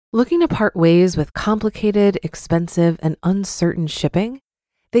Looking to part ways with complicated, expensive, and uncertain shipping?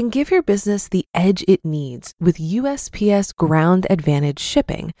 Then give your business the edge it needs with USPS Ground Advantage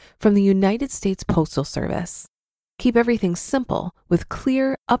shipping from the United States Postal Service. Keep everything simple with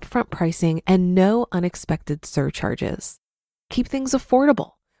clear, upfront pricing and no unexpected surcharges. Keep things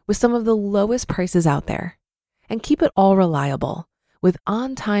affordable with some of the lowest prices out there. And keep it all reliable with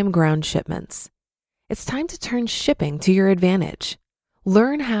on-time ground shipments. It's time to turn shipping to your advantage.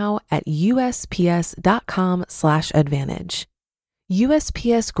 Learn how at USPS.com/advantage.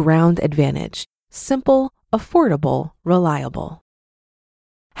 USPS Ground Advantage. Simple, affordable, reliable.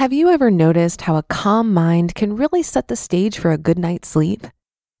 Have you ever noticed how a calm mind can really set the stage for a good night's sleep?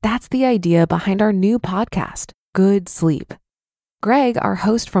 That's the idea behind our new podcast, Good Sleep. Greg, our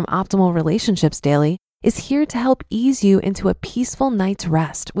host from Optimal Relationships Daily, is here to help ease you into a peaceful night's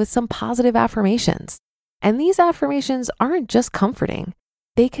rest with some positive affirmations. And these affirmations aren't just comforting.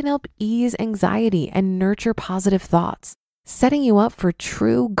 They can help ease anxiety and nurture positive thoughts, setting you up for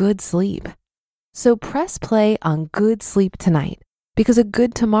true good sleep. So press play on Good Sleep tonight, because a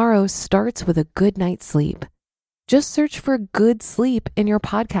good tomorrow starts with a good night's sleep. Just search for Good Sleep in your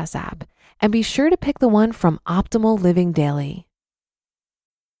podcast app and be sure to pick the one from Optimal Living Daily.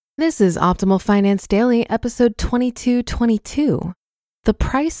 This is Optimal Finance Daily, episode 2222, The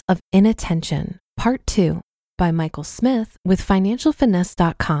Price of Inattention, Part 2, by Michael Smith with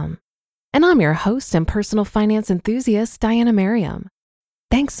FinancialFinesse.com. And I'm your host and personal finance enthusiast, Diana Merriam.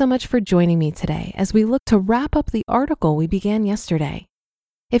 Thanks so much for joining me today as we look to wrap up the article we began yesterday.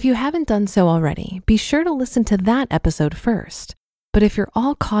 If you haven't done so already, be sure to listen to that episode first. But if you're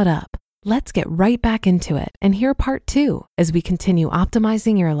all caught up, let's get right back into it and hear part 2 as we continue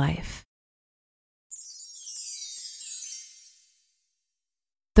optimizing your life.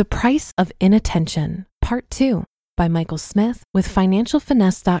 The Price of Inattention, Part 2, by Michael Smith with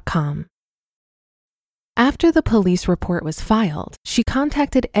FinancialFinesse.com. After the police report was filed, she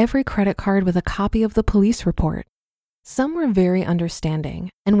contacted every credit card with a copy of the police report. Some were very understanding,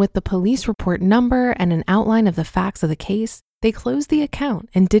 and with the police report number and an outline of the facts of the case, they closed the account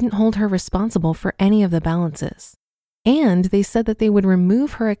and didn't hold her responsible for any of the balances. And they said that they would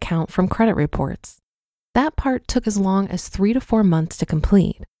remove her account from credit reports. That part took as long as 3 to 4 months to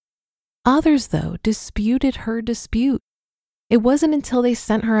complete. Others, though, disputed her dispute. It wasn't until they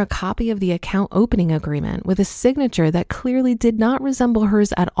sent her a copy of the account opening agreement with a signature that clearly did not resemble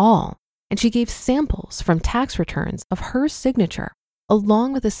hers at all, and she gave samples from tax returns of her signature,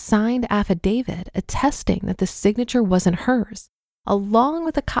 along with a signed affidavit attesting that the signature wasn't hers, along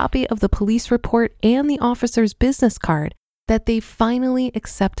with a copy of the police report and the officer's business card, that they finally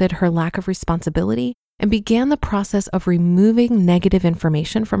accepted her lack of responsibility and began the process of removing negative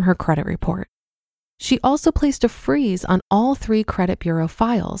information from her credit report. She also placed a freeze on all 3 credit bureau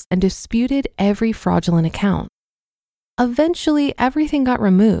files and disputed every fraudulent account. Eventually, everything got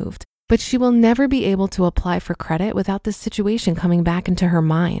removed, but she will never be able to apply for credit without this situation coming back into her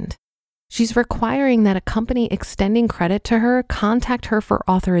mind. She's requiring that a company extending credit to her contact her for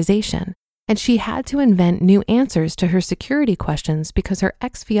authorization, and she had to invent new answers to her security questions because her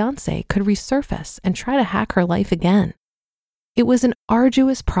ex-fiancé could resurface and try to hack her life again. It was an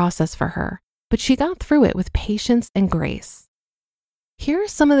arduous process for her, but she got through it with patience and grace. Here are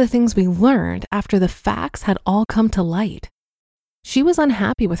some of the things we learned after the facts had all come to light. She was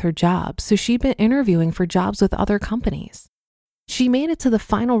unhappy with her job, so she'd been interviewing for jobs with other companies. She made it to the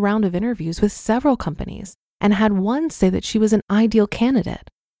final round of interviews with several companies and had one say that she was an ideal candidate.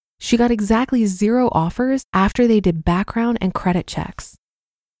 She got exactly 0 offers after they did background and credit checks.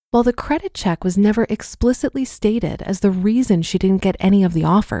 While the credit check was never explicitly stated as the reason she didn't get any of the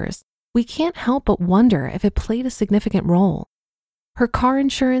offers, we can't help but wonder if it played a significant role. Her car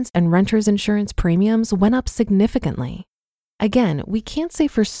insurance and renter's insurance premiums went up significantly. Again, we can't say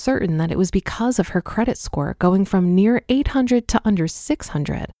for certain that it was because of her credit score going from near 800 to under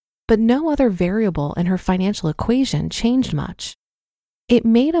 600, but no other variable in her financial equation changed much. It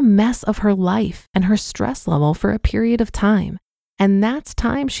made a mess of her life and her stress level for a period of time, and that's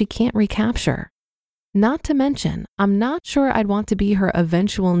time she can't recapture. Not to mention, I'm not sure I'd want to be her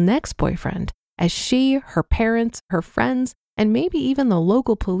eventual next boyfriend, as she, her parents, her friends, and maybe even the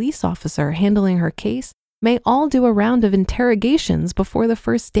local police officer handling her case may all do a round of interrogations before the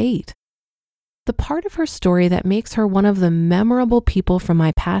first date. The part of her story that makes her one of the memorable people from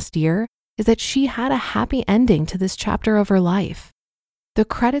my past year is that she had a happy ending to this chapter of her life. The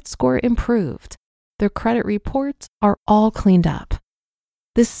credit score improved. The credit reports are all cleaned up.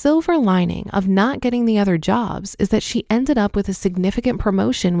 The silver lining of not getting the other jobs is that she ended up with a significant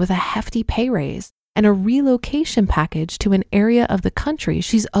promotion with a hefty pay raise and a relocation package to an area of the country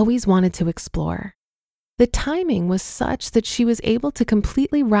she's always wanted to explore. The timing was such that she was able to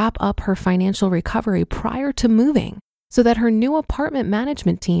completely wrap up her financial recovery prior to moving, so that her new apartment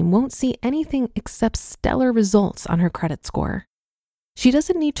management team won't see anything except stellar results on her credit score. She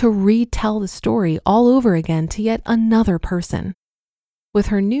doesn't need to retell the story all over again to yet another person. With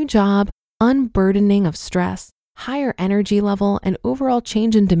her new job, unburdening of stress, higher energy level, and overall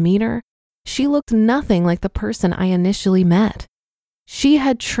change in demeanor, she looked nothing like the person I initially met. She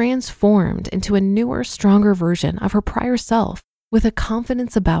had transformed into a newer, stronger version of her prior self with a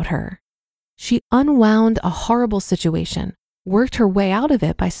confidence about her. She unwound a horrible situation, worked her way out of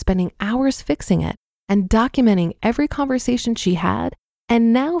it by spending hours fixing it and documenting every conversation she had,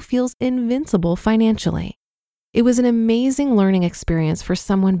 and now feels invincible financially. It was an amazing learning experience for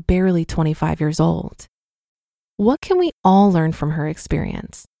someone barely 25 years old. What can we all learn from her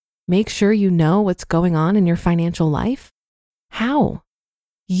experience? Make sure you know what's going on in your financial life? How?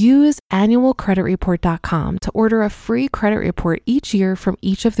 Use annualcreditreport.com to order a free credit report each year from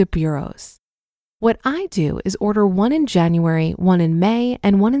each of the bureaus. What I do is order one in January, one in May,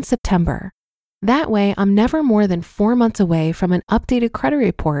 and one in September. That way, I'm never more than 4 months away from an updated credit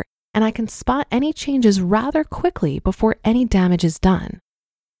report, and I can spot any changes rather quickly before any damage is done.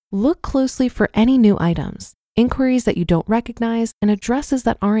 Look closely for any new items, inquiries that you don't recognize, and addresses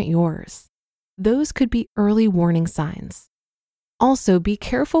that aren't yours. Those could be early warning signs. Also, be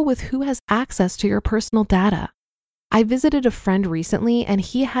careful with who has access to your personal data. I visited a friend recently, and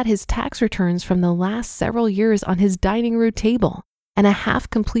he had his tax returns from the last several years on his dining room table and a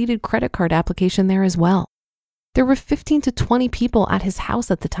half-completed credit card application there as well. There were 15 to 20 people at his house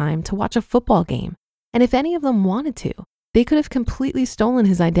at the time to watch a football game, and if any of them wanted to, they could have completely stolen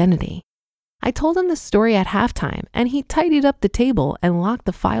his identity. I told him the story at halftime, and he tidied up the table and locked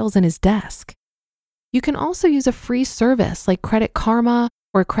the files in his desk. You can also use a free service like Credit Karma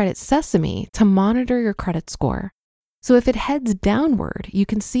or Credit Sesame to monitor your credit score. So if it heads downward, you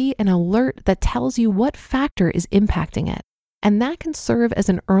can see an alert that tells you what factor is impacting it, and that can serve as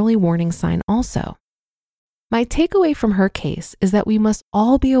an early warning sign also. My takeaway from her case is that we must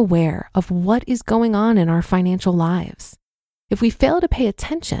all be aware of what is going on in our financial lives. If we fail to pay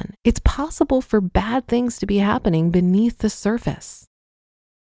attention, it's possible for bad things to be happening beneath the surface.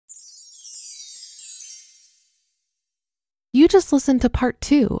 You just listened to part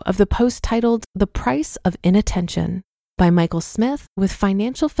 2 of the post titled The Price of Inattention by Michael Smith with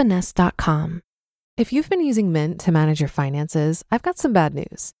financialfinesse.com. If you've been using Mint to manage your finances, I've got some bad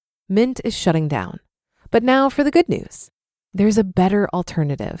news. Mint is shutting down. But now for the good news. There's a better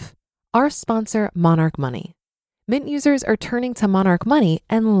alternative. Our sponsor, Monarch Money. Mint users are turning to Monarch Money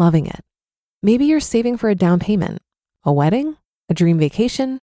and loving it. Maybe you're saving for a down payment, a wedding, a dream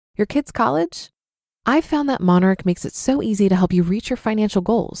vacation, your kid's college. I've found that Monarch makes it so easy to help you reach your financial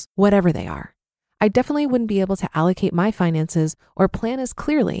goals, whatever they are. I definitely wouldn't be able to allocate my finances or plan as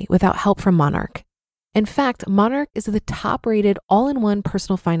clearly without help from Monarch. In fact, Monarch is the top-rated all-in-one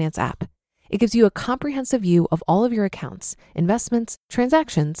personal finance app. It gives you a comprehensive view of all of your accounts, investments,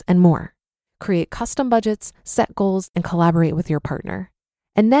 transactions, and more. Create custom budgets, set goals, and collaborate with your partner.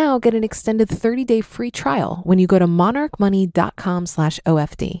 And now get an extended 30-day free trial when you go to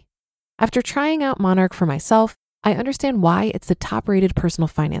monarchmoney.com/OFD. After trying out Monarch for myself, I understand why it's the top-rated personal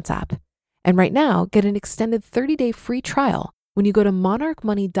finance app. And right now, get an extended 30-day free trial when you go to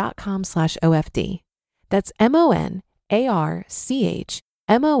monarchmoney.com/OFD. That's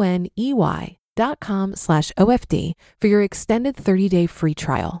monarchmoney.com/OFD for your extended 30-day free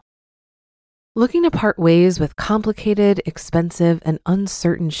trial. Looking to part ways with complicated, expensive, and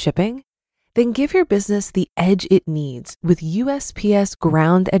uncertain shipping? Then give your business the edge it needs with USPS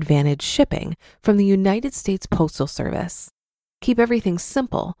Ground Advantage shipping from the United States Postal Service. Keep everything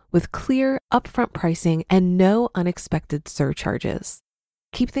simple with clear, upfront pricing and no unexpected surcharges.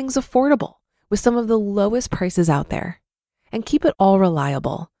 Keep things affordable with some of the lowest prices out there. And keep it all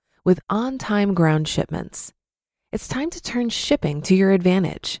reliable with on-time ground shipments. It's time to turn shipping to your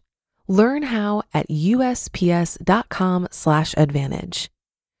advantage. Learn how at USPS.com/advantage.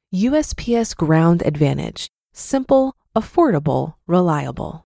 USPS Ground Advantage. Simple, affordable,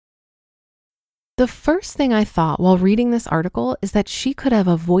 reliable. The first thing I thought while reading this article is that she could have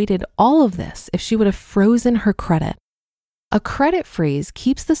avoided all of this if she would have frozen her credit. A credit freeze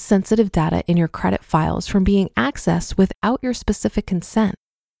keeps the sensitive data in your credit files from being accessed without your specific consent.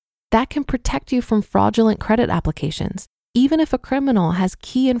 That can protect you from fraudulent credit applications, even if a criminal has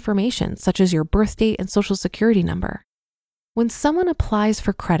key information such as your birth date and social security number. When someone applies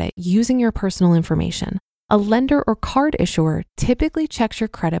for credit using your personal information, a lender or card issuer typically checks your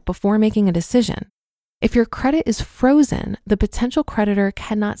credit before making a decision, If your credit is frozen, the potential creditor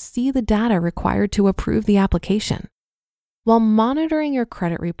cannot see the data required to approve the application. While monitoring your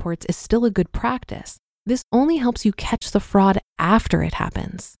credit reports is still a good practice, this only helps you catch the fraud after it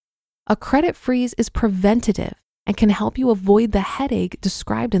happens. A credit freeze is preventative and can help you avoid the headache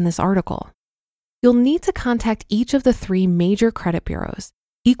described in this article. You'll need to contact each of the 3 major credit bureaus,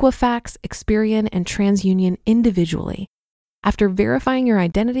 Equifax, Experian, and TransUnion individually. After verifying your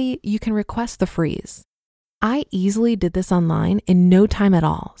identity, you can request the freeze. I easily did this online in no time at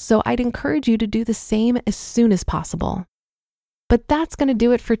all, so I'd encourage you to do the same as soon as possible. But that's going to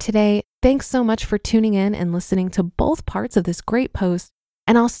do it for today. Thanks so much for tuning in and listening to both parts of this great post,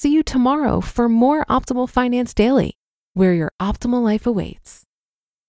 and I'll see you tomorrow for more Optimal Finance Daily, where your optimal life awaits.